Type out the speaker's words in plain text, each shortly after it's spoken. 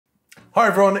Hi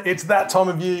everyone, it's that time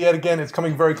of year yet again. It's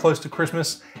coming very close to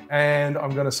Christmas and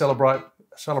I'm going to celebrate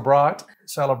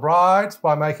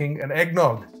by making an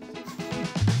eggnog.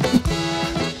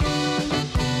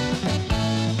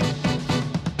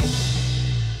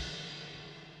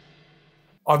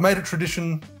 I've made it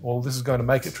tradition, well this is going to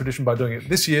make it tradition by doing it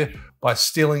this year, by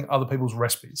stealing other people's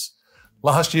recipes.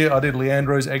 Last year I did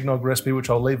Leandro's eggnog recipe, which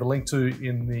I'll leave a link to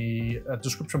in the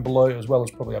description below, as well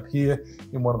as probably up here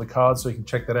in one of the cards so you can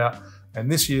check that out. And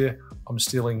this year I'm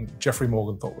stealing Jeffrey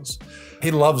Morgenthaler's.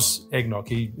 He loves eggnog.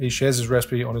 He shares his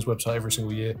recipe on his website every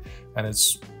single year, and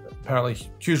it's apparently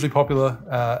hugely popular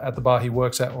at the bar he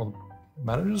works at, or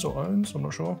manages or owns, I'm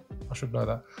not sure. I should know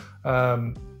that.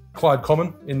 CLYDE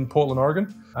Common in Portland,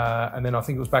 Oregon. And then I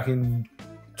think it was back in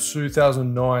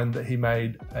 2009 that he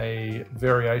made a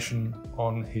variation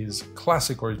on his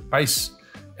classic, or his base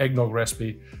eggnog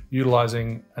recipe,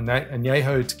 utilizing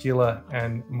Añejo Tequila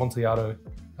and Amontillado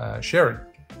Sherry.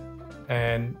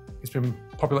 And it's been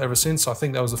popular ever since. I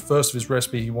think that was the first of his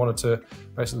recipe. He wanted to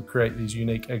basically create these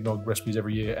unique eggnog recipes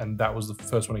every year, and that was the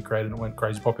first one he created, and it went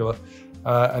crazy popular.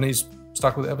 And he's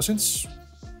stuck with it ever since.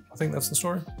 I think that's the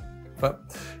story. But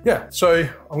yeah, so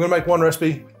I'm gonna make one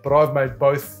recipe, but I've made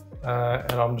both,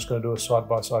 and I'm just gonna do a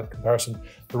side-by-side comparison.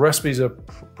 The recipes are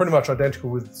pretty much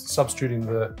identical with substituting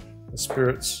the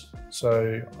spirits,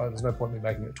 so there's no point in me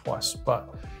making it twice, but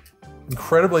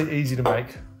incredibly easy to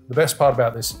make. The best part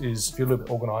about this is if you're a little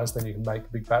bit organized, then you can make a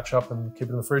big batch up and keep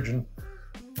it in the fridge and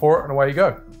pour it and away you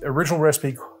go. The original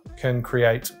recipe can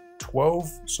create 12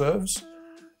 serves.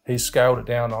 He's scaled it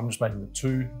down. I'm just making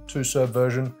the two serve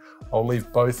version. I'll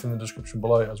leave both in the description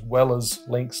below, as well as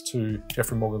links to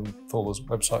Jeffrey Morgenthaler's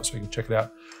website so you can check it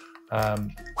out.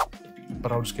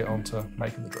 But I'll just get on to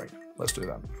making the drink. Let's do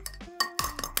that.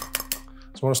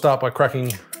 So I want to start by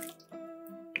cracking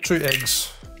 2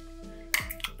 eggs.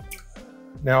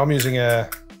 Now I'm using a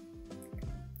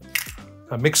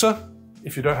mixer.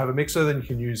 If you don't have a mixer, then you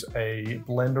can use a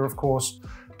blender, of course.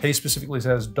 He specifically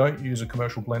says don't use a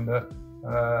commercial blender,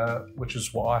 which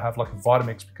is what I have, like a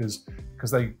Vitamix,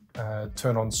 because they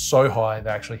turn on so high they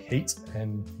actually heat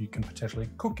and you can potentially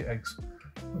cook your eggs,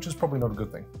 which is probably not a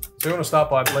good thing. So we want to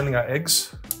start by blending our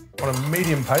eggs on a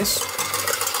medium pace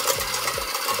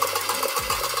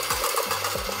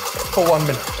for 1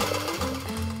 minute.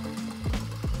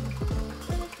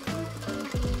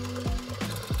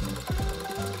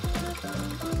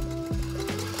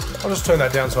 I'll just turn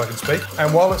that down so I can speak.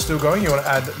 And while it's still going, you want to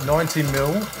add 90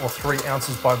 ml or 3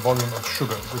 ounces by volume of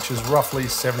sugar, which is roughly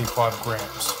 75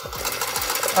 grams.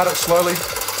 Add it slowly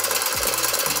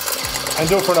and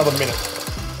do it for another minute.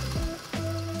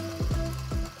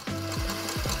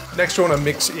 Next, you want to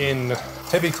mix in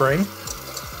heavy cream.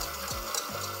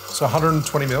 So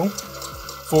 120 ml,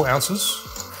 4 ounces,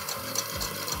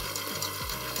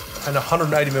 and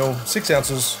 180 ml, 6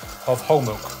 ounces of whole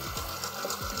milk.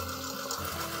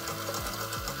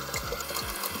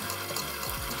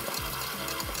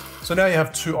 So now you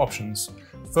have 2 options.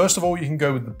 First of all, you can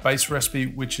go with the base recipe,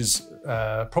 which is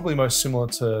probably most similar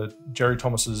to Jerry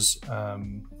Thomas's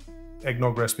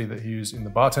eggnog recipe that he used in the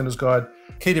Bartender's Guide.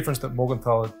 Key difference that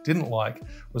Morgenthaler didn't like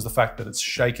was the fact that it's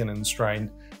shaken and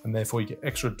strained, and therefore you get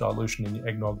extra dilution in your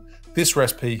eggnog. This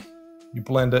recipe, you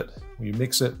blend it, or you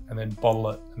mix it, and then bottle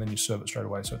it, and then you serve it straight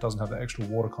away, so it doesn't have that extra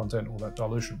water content or that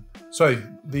dilution. So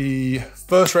the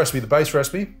first recipe, the base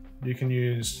recipe, you can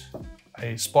use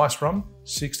a spiced rum,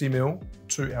 60 ml,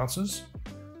 2 ounces.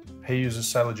 He uses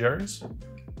Sailor Jerry's.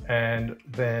 And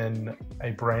then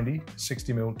a brandy,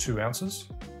 60 ml, 2 ounces.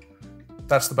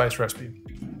 That's the base recipe.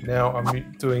 Now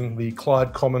I'm doing the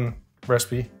CLYDE Common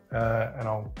recipe, and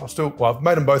I've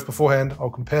made them both beforehand. I'll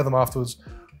compare them afterwards,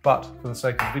 but for the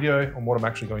sake of the video on what I'm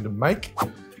actually going to make,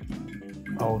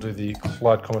 I'll do the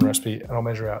CLYDE Common recipe, and I'll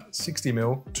measure out 60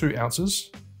 ml, 2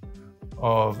 ounces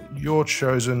of your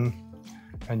chosen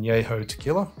Añejo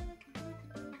Tequila,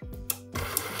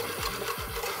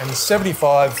 and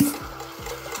 75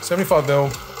 ml,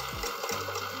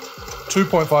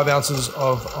 2.5 ounces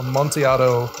of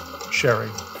Amontillado Sherry.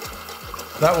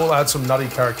 That will add some nutty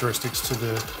characteristics to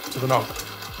the nog.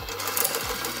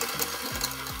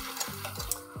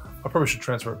 I probably should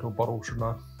transfer it to a bottle, shouldn't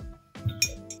I?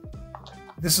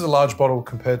 This is a large bottle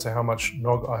compared to how much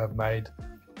nog I have made,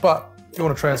 but if you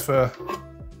want to transfer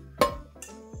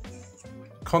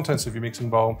contents of your mixing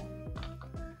bowl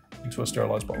into a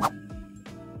sterilized bowl.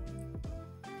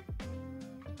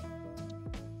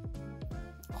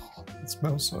 Oh, it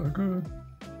smells so good.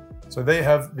 So there you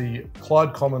have the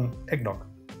CLYDE Common Eggnog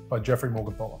by Jeffrey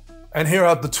Morgenthaler. And here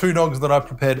are the 2 nogs that I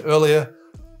prepared earlier.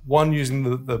 One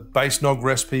using the base nog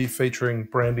recipe featuring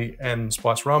brandy and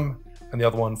spiced rum, and the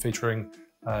other one featuring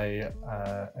a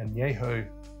Añejo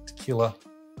Tequila,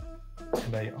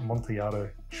 and a Amontillado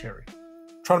Sherry.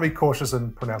 Trying to be cautious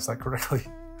and pronounce that correctly.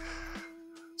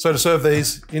 So to serve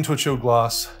these into a chilled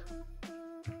glass,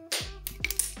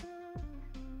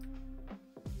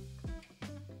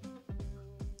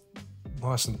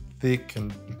 nice and thick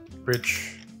and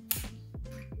rich.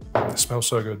 It smells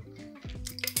so good.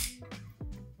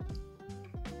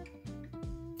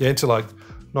 Yeah, into like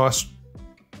nice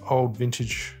old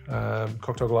vintage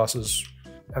cocktail glasses,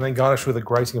 and then garnished with a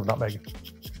grating of nutmeg.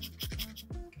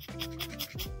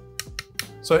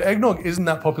 So eggnog isn't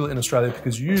that popular in Australia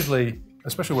because usually,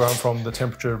 especially where I'm from, the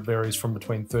temperature varies from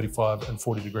between 35 and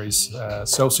 40 degrees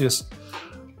Celsius.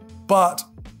 But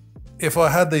if I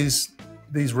had these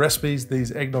recipes,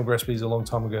 these eggnog recipes a long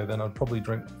time ago, then I'd probably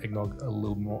drink eggnog a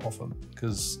little more often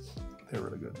because they're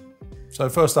really good. So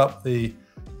first up, the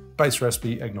base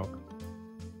recipe eggnog.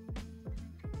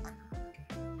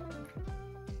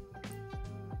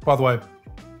 By the way,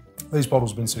 these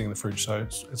bottles have been sitting in the fridge, so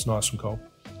it's nice and cold.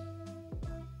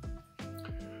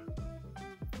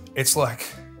 It's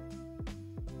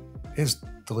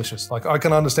delicious. Like, I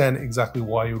can understand exactly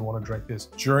why you would want to drink this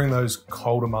during those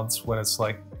colder months when it's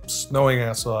like snowing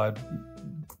outside.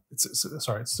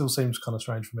 Sorry, it still seems kind of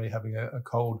strange for me having a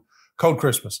cold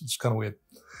Christmas. It's kind of weird.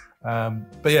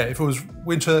 But yeah, if it was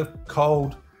winter,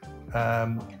 cold,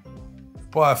 by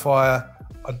a fire,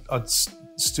 I'd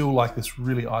still like this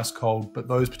really ice cold, but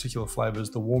those particular flavors,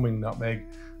 the warming nutmeg,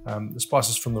 the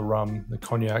spices from the rum, the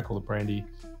cognac or the brandy,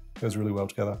 goes really well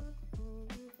together.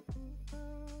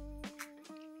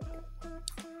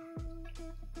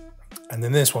 And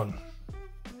then this one,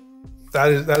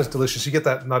 that is delicious. You get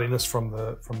that nuttiness from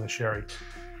the sherry.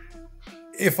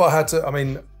 If I had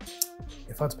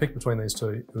to pick between these two,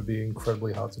 it would be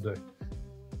incredibly hard to do.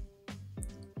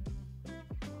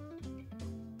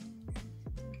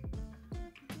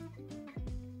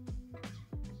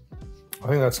 I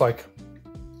think that's like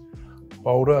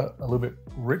bolder, a little bit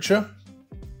richer.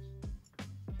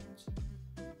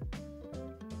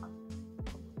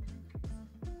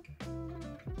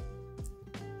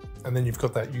 And then you've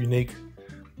got that unique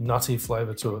nutty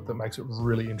flavor to it that makes it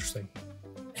really interesting.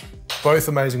 Both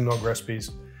amazing nog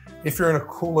recipes. If you're in a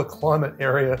cooler climate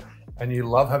area and you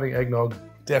love having eggnog,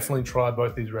 definitely try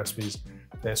both these recipes.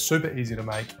 They're super easy to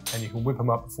make and you can whip them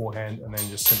up beforehand and then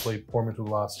just simply pour them into a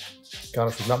glass,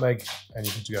 garnish with nutmeg, and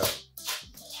you're good to go.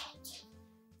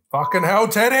 Fucking hell,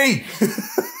 Teddy!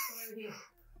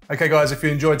 Okay guys, if you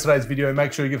enjoyed today's video,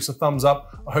 make sure you give us a thumbs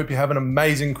up. I hope you have an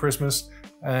amazing Christmas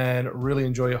and really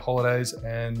enjoy your holidays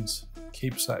and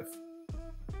keep safe.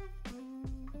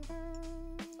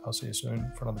 I'll see you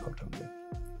soon for another cocktail video.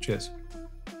 Cheers.